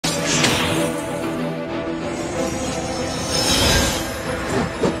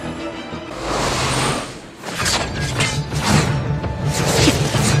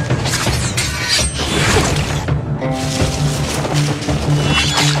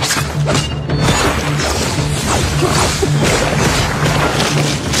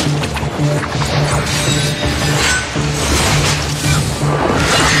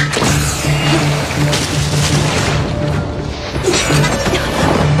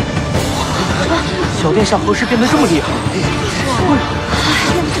小殿下何时变得这么厉害？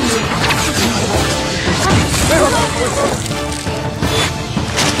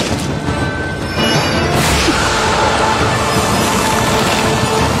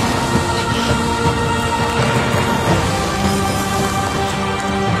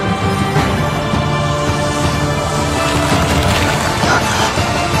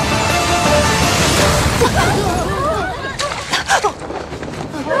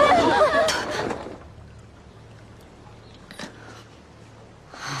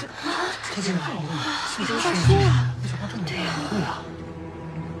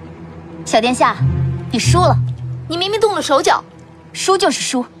小殿下，你输了。你明明动了手脚，输就是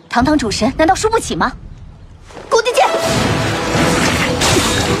输，堂堂主神难道输不起吗？古地剑！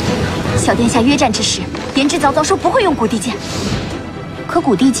小殿下约战之时，言之凿凿说不会用古地剑，可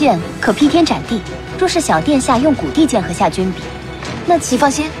古地剑可劈天斩地。若是小殿下用古地剑和夏君比，那你放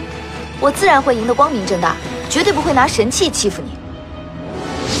心，我自然会赢得光明正大，绝对不会拿神器欺负你。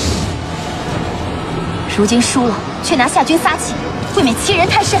如今输了，却拿夏君撒气，未免欺人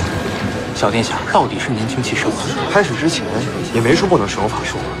太甚。小殿下到底是年轻气盛，开始之前也没说不能使用法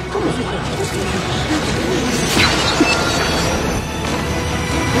术。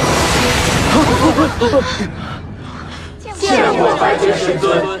见过白绝神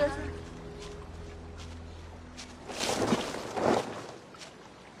尊。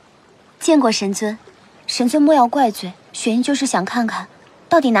见过神尊，神尊莫要怪罪，雪鹰就是想看看，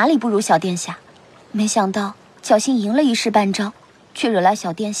到底哪里不如小殿下。没想到侥幸赢了一时半招，却惹来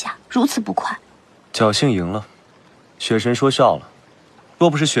小殿下如此不快。侥幸赢了，雪神说笑了。若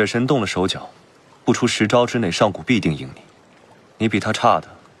不是雪神动了手脚，不出10招之内，上古必定赢你。你比他差的，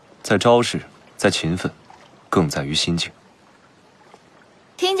在招式，在勤奋，更在于心境。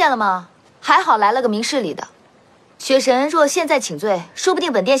听见了吗？还好来了个明事理的。雪神若现在请罪，说不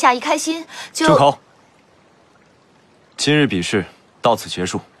定本殿下一开心就……住口！今日比试到此结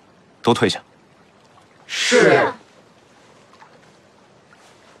束，都退下。是。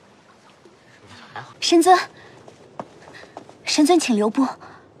神尊，神尊请留步。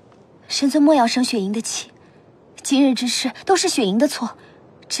神尊莫要生雪莹的气，今日之事都是雪莹的错，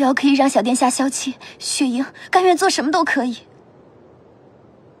只要可以让小殿下消气，雪莹甘愿做什么都可以。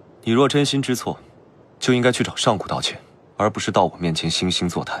你若真心知错，就应该去找上古道歉，而不是到我面前惺惺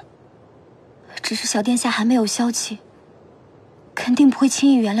作态。只是小殿下还没有消气，肯定不会轻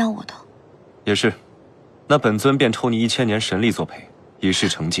易原谅我的。也是，那本尊便抽你1000年神力作赔，以示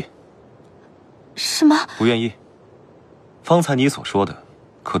惩戒。什么？不愿意？方才你所说的，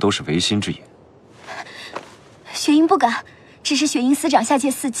可都是违心之言。雪莹不敢，只是雪莹司掌下界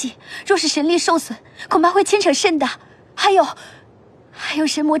4季，若是神力受损，恐怕会牵扯甚大。还有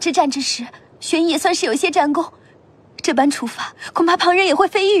神魔之战之时，雪莹也算是有些战功，这般处罚，恐怕旁人也会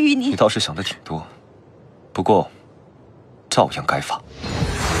非议于你。你倒是想的挺多，不过照样该罚。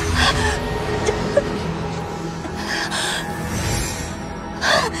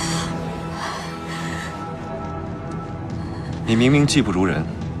你明明技不如人，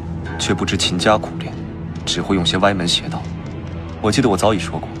却不知勤加苦练，只会用些歪门邪道。我记得我早已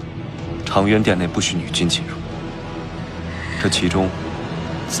说过，长渊殿内不许女君进入，这其中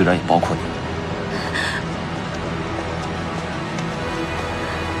自然也包括你。